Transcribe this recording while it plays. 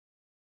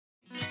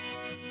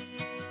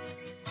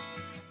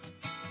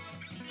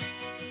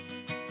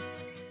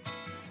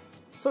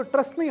So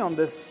trust me on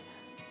this,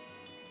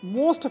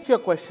 most of your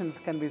questions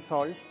can be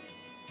solved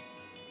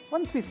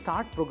once we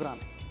start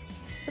programming.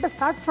 Let us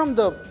start from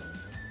the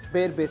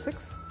bare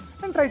basics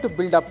and try to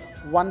build up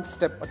one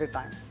step at a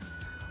time.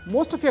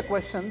 Most of your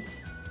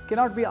questions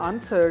cannot be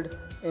answered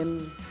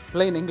in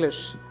plain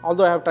English,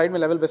 although I have tried my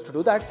level best to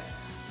do that.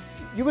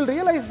 You will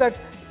realize that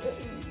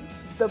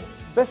the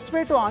best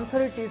way to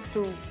answer it is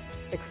to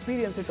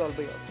experience it all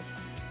by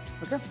yourself.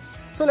 Okay?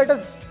 So let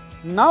us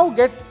now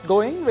get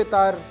going with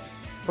our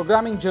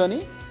programming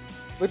journey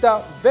with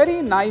a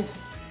very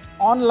nice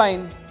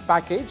online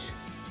package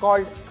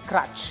called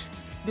Scratch.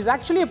 It is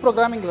actually a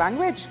programming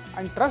language,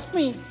 and trust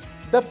me,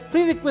 the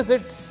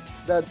prerequisites,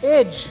 the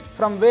age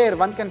from where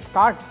one can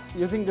start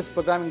using this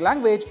programming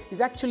language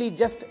is actually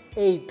just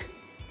 8.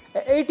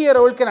 An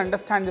 8-year-old can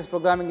understand this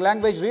programming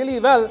language really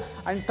well,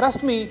 and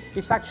trust me,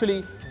 it's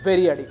actually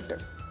very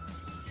addictive.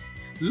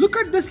 Look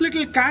at this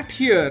little cat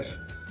here,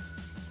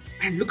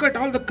 and look at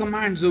all the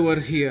commands over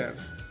here.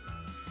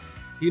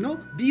 You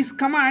know, these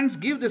commands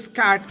give this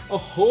cat a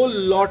whole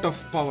lot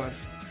of power.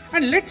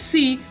 And let's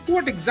see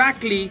what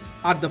exactly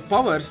are the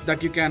powers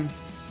that you can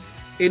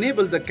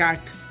enable the cat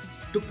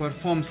to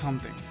perform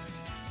something.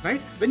 Right?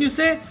 When you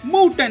say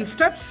move 10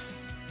 steps,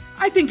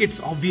 I think it's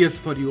obvious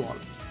for you all.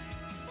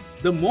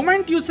 The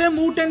moment you say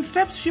move 10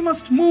 steps, she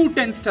must move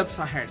 10 steps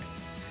ahead.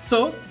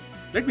 So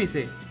let me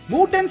say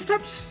move 10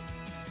 steps,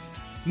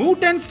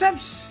 move 10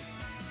 steps.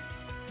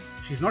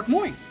 She's not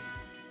moving.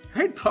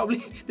 Right?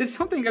 Probably there's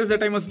something else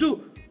that I must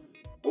do.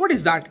 What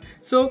is that?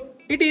 So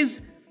it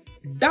is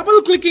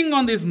double clicking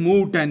on this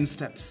move 10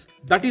 steps.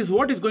 That is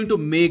what is going to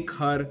make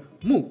her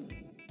move.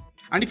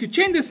 And if you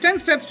change this 10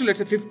 steps to, let's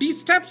say, 50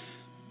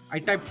 steps, I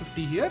type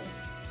 50 here,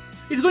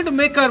 it's going to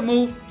make her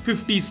move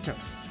 50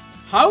 steps.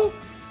 How?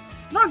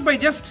 Not by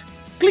just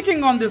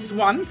clicking on this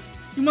once,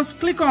 you must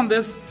click on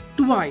this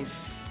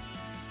twice.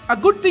 A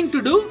good thing to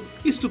do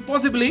is to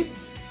possibly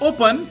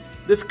open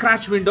the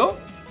Scratch window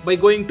by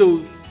going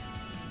to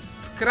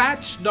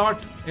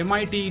scratch.mit.edu.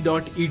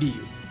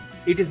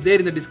 It is there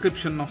in the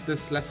description of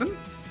this lesson,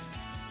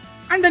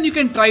 and then you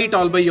can try it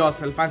all by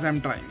yourself as I am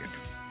trying it.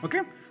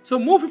 Okay, so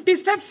move 50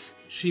 steps,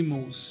 she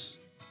moves.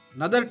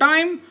 Another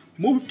time,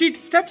 move 50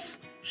 steps,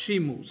 she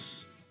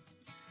moves.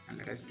 And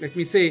let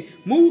me say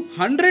move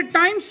 100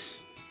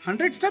 times,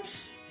 100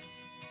 steps,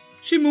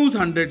 she moves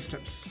 100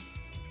 steps.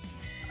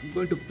 I'm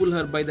going to pull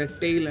her by the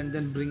tail and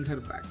then bring her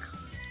back.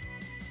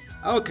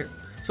 Okay,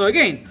 so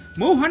again,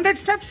 move 100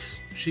 steps,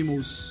 she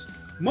moves.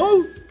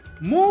 Move,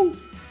 move,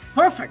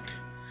 perfect.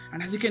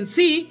 And as you can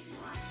see,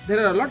 there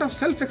are a lot of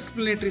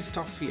self-explanatory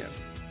stuff here.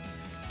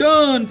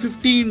 Turn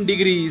 15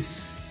 degrees,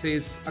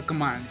 says a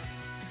command.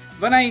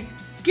 When I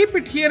keep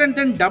it here and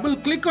then double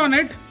click on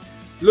it,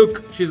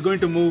 look, she's going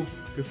to move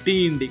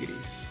 15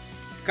 degrees.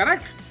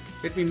 Correct?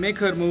 Let me make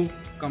her move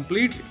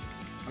completely.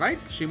 Right?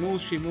 She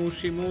moves, she moves,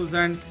 she moves,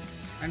 and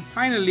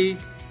finally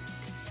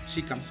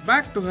she comes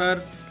back to her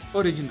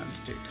original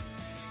state.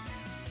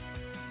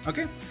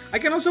 Okay? I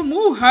can also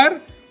move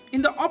her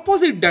in the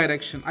opposite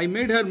direction. I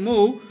made her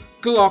move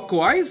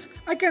clockwise.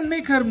 I can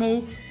make her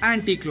move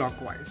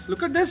anti-clockwise.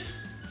 Look at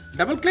this.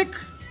 Double click,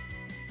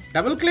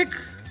 double click,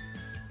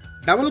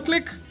 double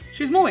click.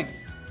 She's moving.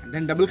 And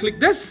then double click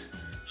this.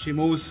 She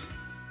moves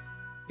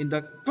in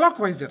the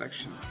clockwise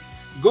direction.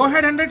 Go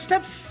ahead 100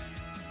 steps.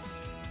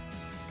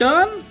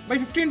 Turn by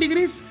 15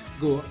 degrees.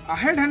 Go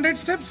ahead 100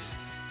 steps.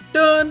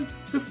 Turn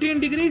 15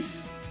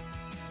 degrees.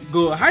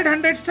 Go ahead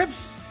 100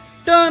 steps.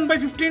 Turn by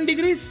 15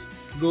 degrees.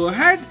 Go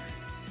ahead.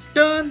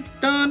 Turn,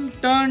 turn,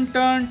 turn,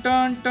 turn,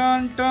 turn,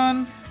 turn,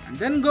 turn, and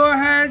then go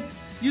ahead.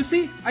 You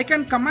see, I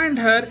can command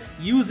her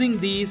using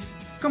these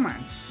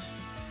commands.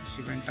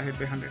 She went ahead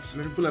by 100, so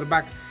let me pull her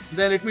back.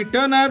 Then let me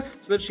turn her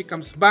so that she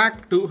comes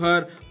back to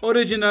her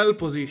original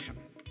position.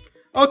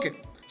 Okay,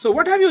 so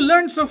what have you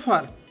learned so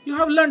far? You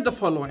have learned the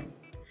following.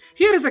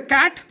 Here is a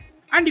cat,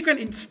 and you can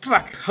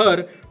instruct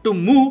her to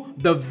move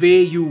the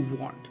way you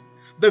want.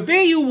 The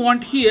way you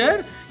want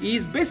here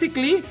is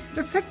basically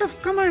the set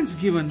of commands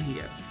given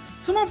here.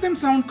 Some of them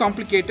sound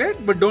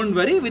complicated, but don't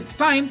worry, with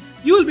time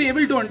you will be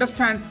able to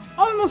understand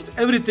almost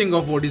everything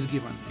of what is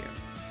given here.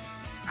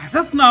 As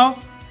of now,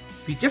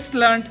 we just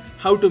learned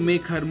how to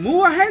make her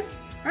move ahead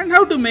and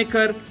how to make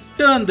her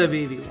turn the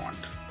way we want.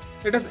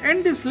 Let us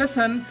end this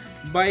lesson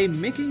by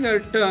making her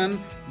turn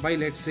by,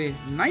 let's say,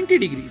 90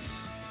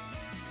 degrees.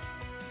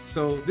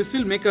 So this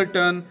will make her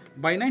turn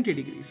by 90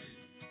 degrees,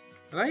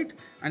 right?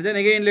 And then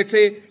again, let's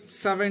say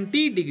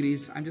 70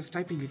 degrees. I'm just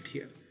typing it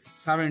here,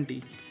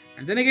 70.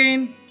 And then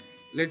again,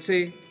 let's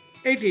say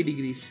 80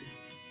 degrees,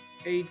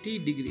 80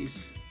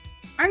 degrees,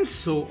 and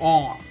so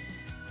on,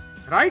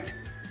 right?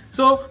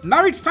 So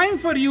now it's time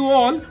for you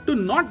all to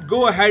not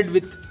go ahead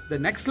with the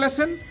next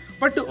lesson,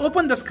 but to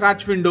open the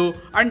Scratch window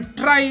and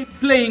try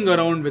playing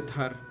around with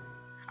her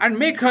and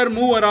make her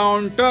move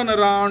around, turn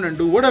around, and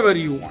do whatever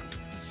you want.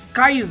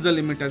 Sky is the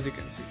limit, as you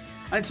can see,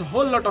 and it's a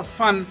whole lot of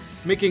fun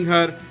making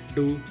her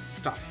do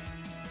stuff.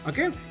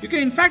 Okay, you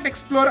can in fact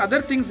explore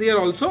other things here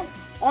also.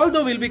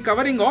 although we'll be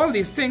covering all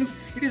these things,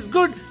 it is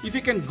good if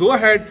you can go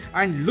ahead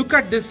and look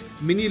at this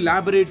mini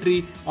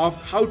laboratory of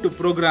how to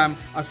program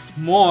a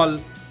small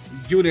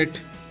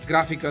unit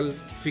graphical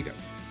figure.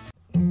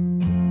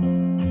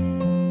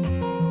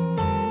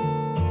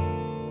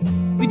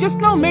 We just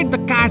now made the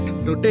cat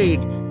rotate,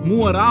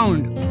 move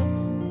around.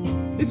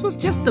 This was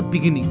just the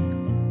beginning.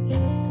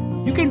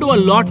 You can do a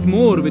lot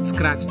more with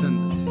Scratch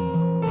than this.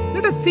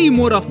 Let us see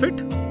more of it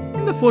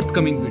in the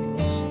forthcoming videos.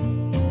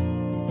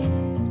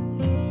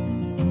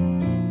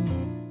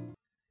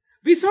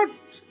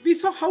 We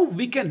saw how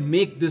we can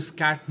make this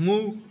cat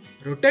move,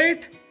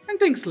 rotate, and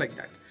things like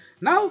that.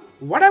 Now,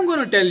 what I'm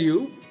going to tell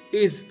you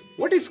is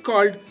what is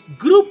called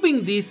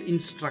grouping these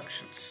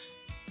instructions.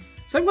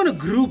 So I'm going to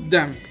group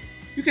them.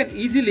 You can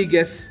easily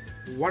guess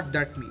what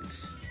that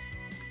means.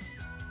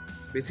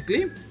 So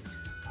basically,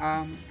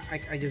 I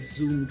just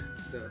zoomed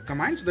the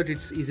command so that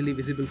it's easily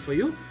visible for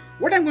you.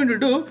 What I'm going to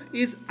do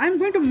is I'm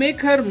going to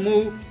make her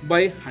move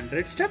by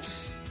 100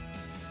 steps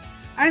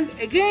and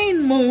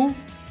again move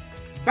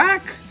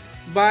back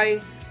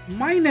by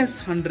minus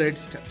 100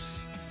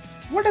 steps.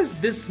 What does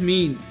this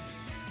mean?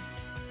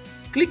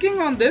 Clicking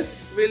on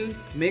this will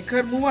make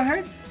her move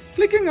ahead.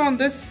 Clicking on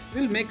this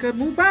will make her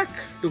move back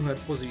to her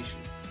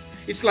position.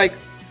 It's like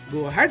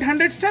go ahead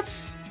 100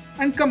 steps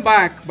and come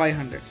back by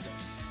 100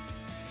 steps.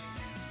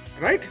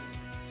 Right?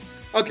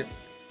 Okay.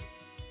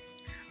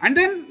 And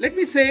then let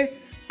me say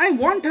I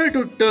want her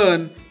to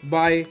turn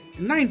by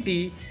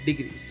 90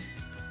 degrees.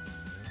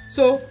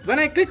 So when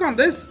I click on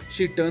this,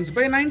 she turns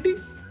by 90,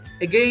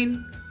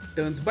 again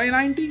turns by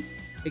 90,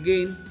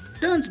 again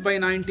turns by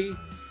 90,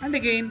 and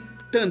again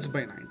turns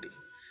by 90.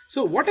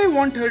 So what I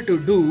want her to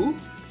do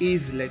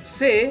is, let's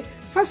say,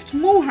 first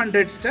move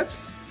 100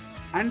 steps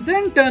and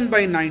then turn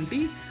by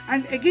 90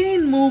 and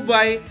again move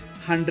by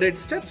 100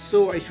 steps.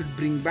 So I should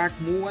bring back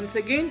move once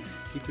again,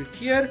 keep it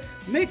here,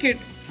 make it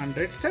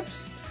 100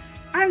 steps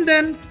and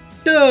then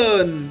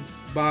turn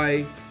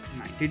by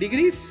 90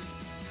 degrees.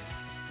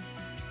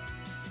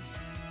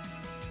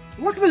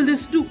 What will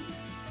this do?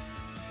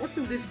 What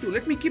will this do?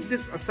 Let me keep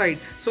this aside.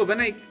 So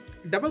when I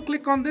double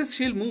click on this,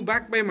 she'll move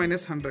back by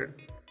minus 100.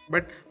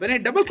 But when I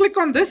double click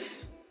on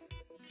this,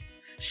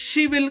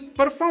 she will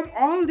perform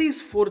all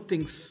these 4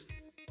 things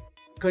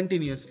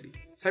continuously,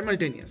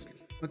 simultaneously.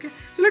 Okay.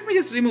 So let me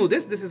just remove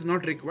this. This is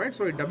not required.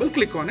 So I double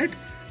click on it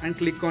and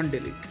click on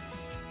delete.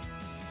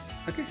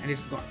 Okay. And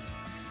it's gone.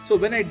 So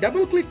when I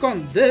double click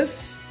on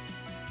this,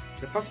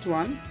 the first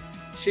one,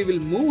 she will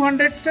move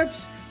 100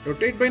 steps,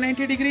 rotate by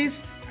 90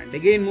 degrees and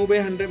again move by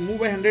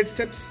 100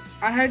 steps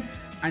ahead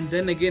and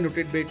then again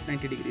rotate by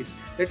 90 degrees.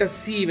 Let us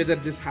see whether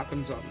this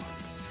happens or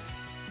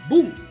not.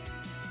 Boom!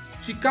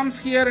 She comes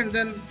here and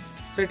then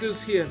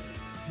settles here.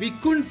 We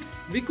couldn't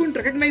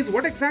recognize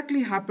what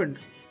exactly happened,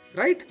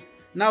 right?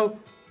 Now,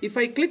 if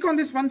I click on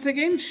this once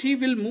again, she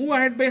will move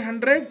ahead by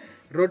 100,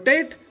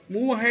 rotate,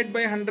 move ahead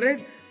by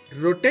 100,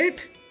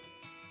 rotate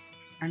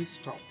and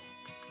stop.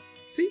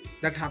 See,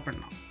 that happened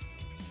now.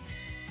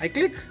 I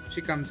click,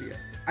 she comes here.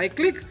 I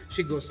click,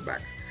 she goes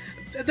back.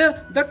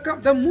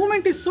 The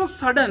movement is so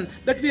sudden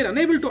that we are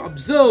unable to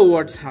observe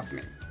what's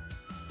happening,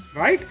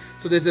 right?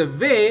 So there's a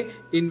way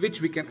in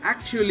which we can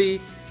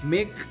actually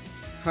make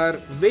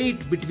her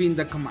wait between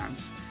the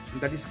commands.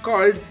 And that is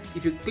called,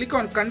 if you click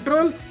on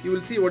control, you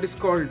will see what is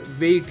called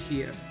wait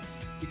here.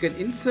 You can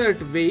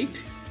insert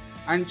wait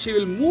and she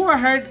will move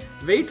ahead,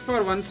 wait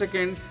for 1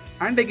 second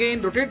and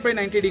again rotate by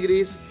 90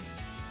 degrees.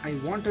 I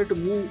want her to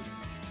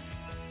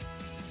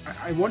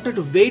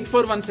wait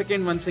for 1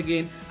 second once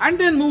again and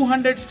then move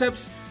 100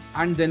 steps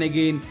and then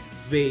again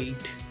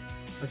wait.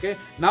 Okay.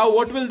 Now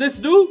what will this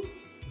do?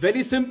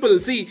 Very simple.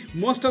 See,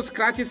 most of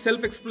Scratch is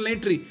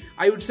self-explanatory.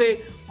 I would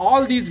say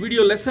all these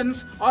video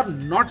lessons are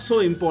not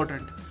so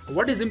important.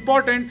 What is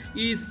important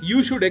is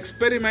you should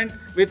experiment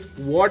with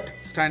what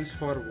stands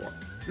for what.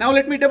 Now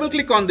let me double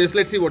click on this.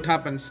 Let's see what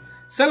happens.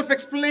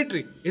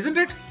 Self-explanatory, isn't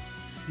it?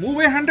 Move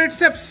by 100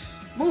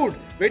 steps, moved,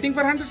 waiting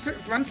for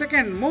 1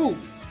 second, move,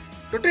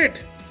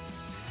 rotate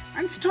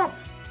and stop.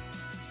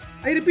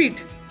 I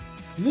repeat,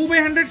 move by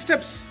 100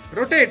 steps,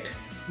 rotate,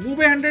 move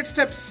by 100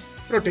 steps,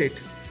 rotate.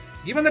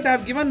 Given that I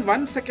have given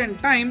 1 second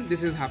time,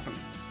 this has happened.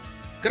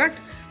 Correct?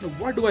 Now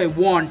what do I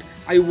want?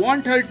 I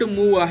want her to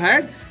move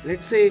ahead,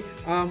 let's say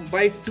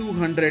by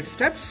 200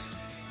 steps.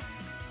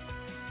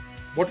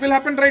 What will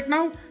happen right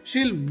now?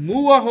 She'll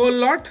move a whole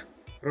lot,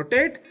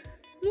 rotate,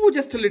 move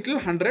just a little,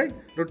 100,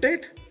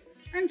 rotate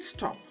and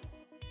stop.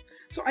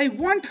 So I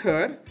want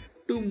her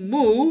to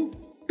move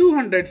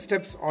 200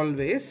 steps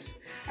always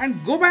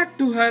and go back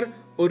to her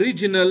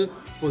original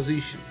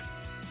position.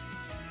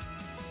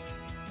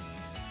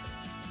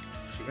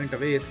 She went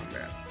away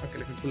somewhere. Okay,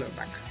 let me pull her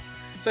back.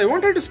 So I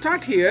want her to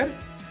start here,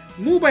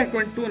 move by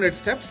 200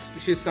 steps,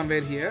 she's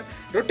somewhere here,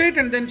 rotate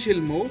and then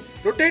she'll move,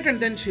 rotate and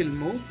then she'll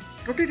move,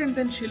 rotate and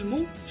then she'll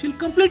move. She'll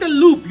complete a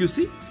loop, you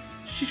see.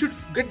 She should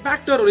get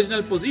back to her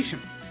original position.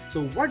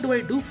 So what do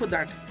I do for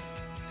that?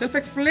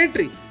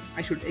 Self-explanatory.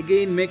 I should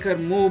again make her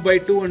move by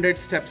 200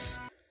 steps.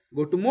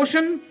 Go to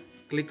motion,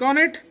 click on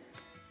it,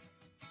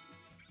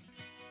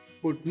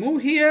 put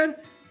move here,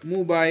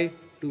 move by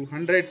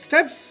 200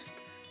 steps.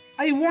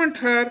 I want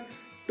her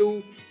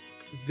to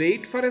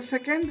wait for a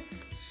second,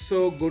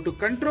 so go to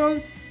control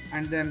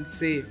and then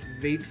say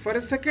wait for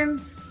a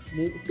second,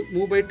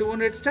 move by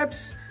 200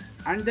 steps,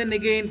 and then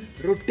again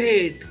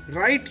rotate,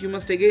 right? You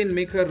must again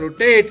make her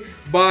rotate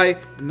by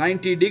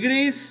 90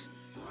 degrees.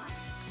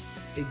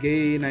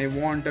 Again, I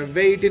want a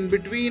wait in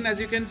between, as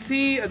you can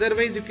see,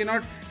 otherwise you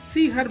cannot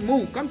see her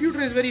move.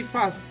 Computer is very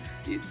fast.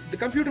 The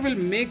computer will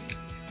make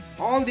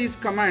all these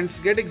commands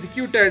get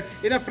executed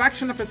in a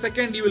fraction of a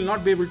second. You will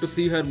not be able to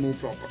see her move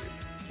properly.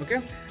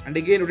 Okay, and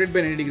again rotate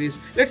by 90 degrees.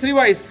 Let's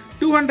revise.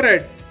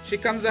 200, she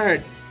comes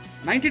ahead.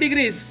 90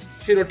 degrees,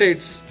 she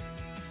rotates.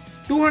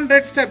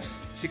 200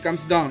 steps, she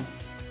comes down.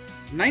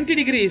 90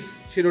 degrees,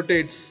 she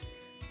rotates.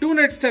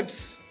 200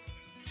 steps,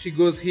 she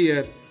goes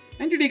here.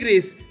 90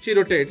 degrees, she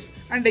rotates.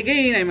 And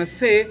again, I must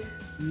say,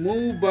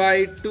 move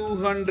by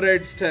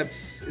 200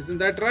 steps. Isn't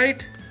that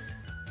right?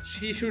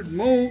 She should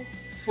move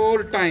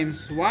 4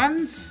 times.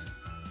 Once,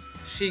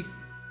 she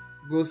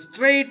goes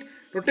straight.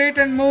 Rotate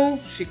and move,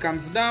 she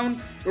comes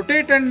down.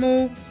 Rotate and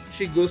move,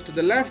 she goes to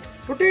the left.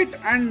 Rotate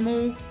and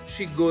move,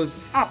 she goes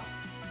up.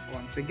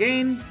 Once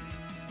again,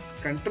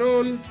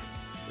 control,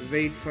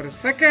 wait for a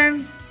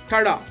second.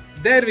 Tada!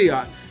 There we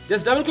are.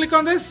 Just double click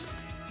on this.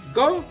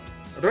 Go,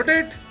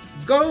 rotate,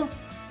 go,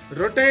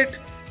 rotate,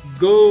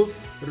 go,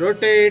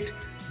 rotate,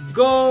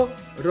 go,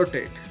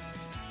 rotate.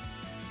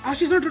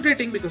 She's not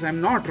rotating because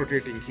I'm not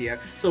rotating here.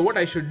 So what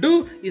I should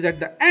do is at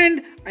the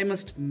end, I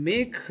must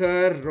make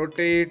her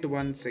rotate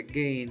once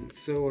again.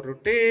 So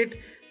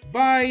rotate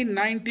by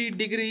 90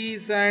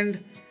 degrees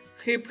and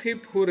hip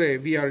hip hooray,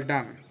 we are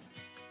done.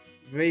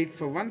 Wait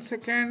for 1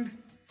 second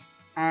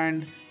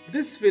and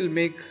this will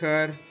make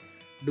her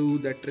do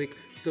the trick.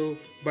 So,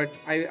 but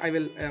I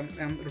will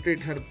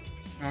rotate her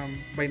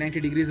by 90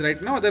 degrees right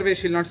now, otherwise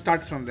she'll not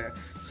start from there.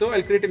 So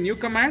I'll create a new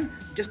command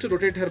just to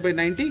rotate her by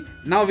 90.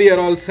 Now we are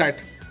all set.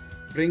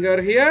 Bring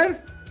her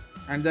here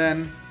and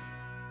then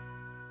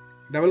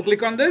double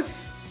click on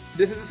this.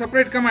 This is a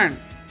separate command.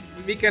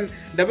 We can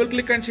double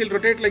click and she'll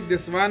rotate like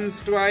this once,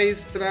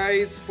 twice,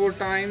 thrice, 4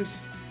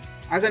 times.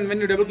 As and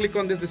when you double click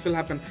on this, this will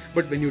happen.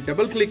 But when you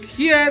double click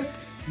here,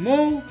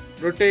 move,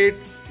 rotate,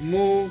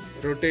 move,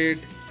 rotate,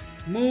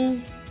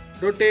 move,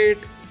 rotate,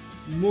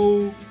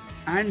 move,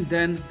 and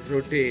then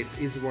rotate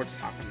is what's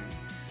happening,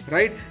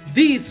 right?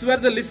 These were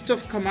the list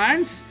of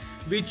commands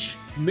which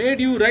made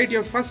you write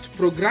your first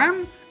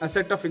program, a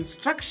set of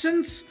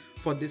instructions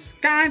for this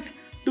cat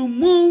to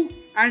move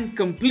and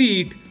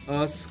complete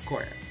a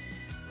square.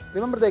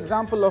 Remember the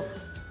example of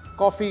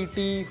coffee,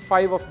 tea,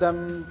 5 of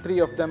them, 3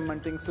 of them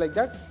and things like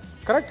that,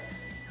 correct?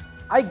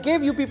 I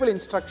gave you people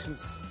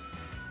instructions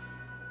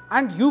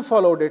and you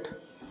followed it.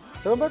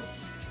 Remember?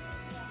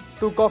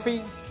 2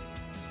 coffee,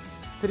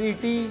 3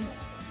 tea,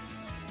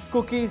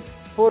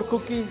 cookies, 4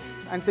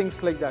 cookies and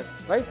things like that,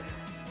 right?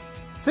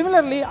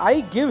 Similarly,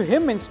 I give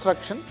him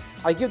instruction,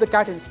 I give the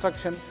cat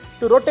instruction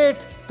to rotate,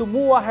 to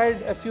move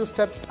ahead a few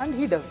steps and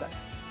he does that.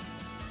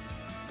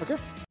 Okay?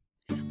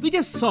 We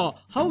just saw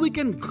how we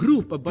can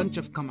group a bunch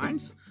of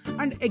commands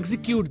and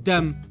execute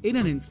them in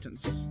an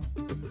instance.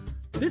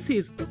 This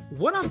is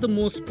one of the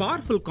most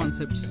powerful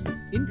concepts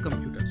in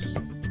computers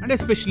and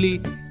especially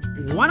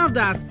one of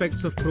the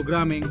aspects of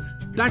programming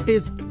that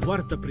is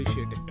worth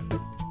appreciating.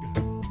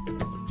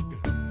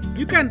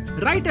 You can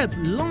write a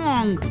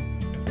long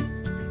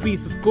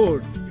piece of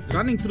code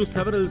running through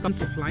several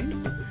tons of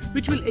lines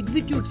which will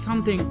execute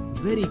something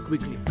very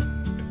quickly.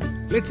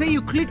 Let's say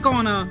you click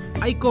on an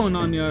icon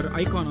on your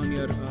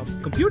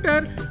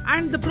computer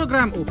and the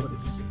program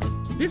opens.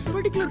 This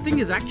particular thing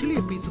is actually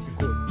a piece of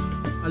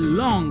code, a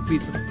long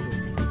piece of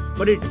code,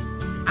 but it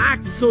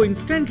acts so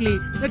instantly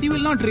that you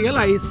will not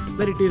realize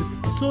that it is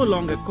so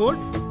long a code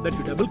that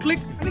you double click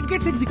and it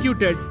gets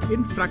executed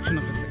in fraction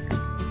of a second.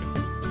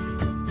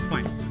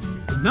 Fine.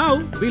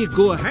 Now we'll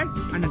go ahead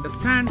and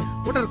understand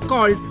what are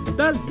called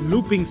the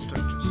looping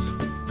structures.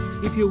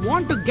 If you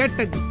want to get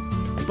a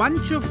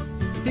bunch of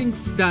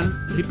things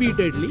done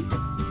repeatedly,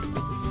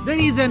 there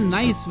is a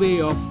nice way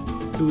of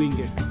doing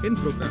it in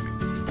programming.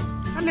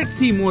 And let's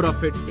see more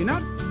of it in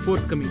our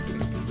forthcoming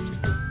slide.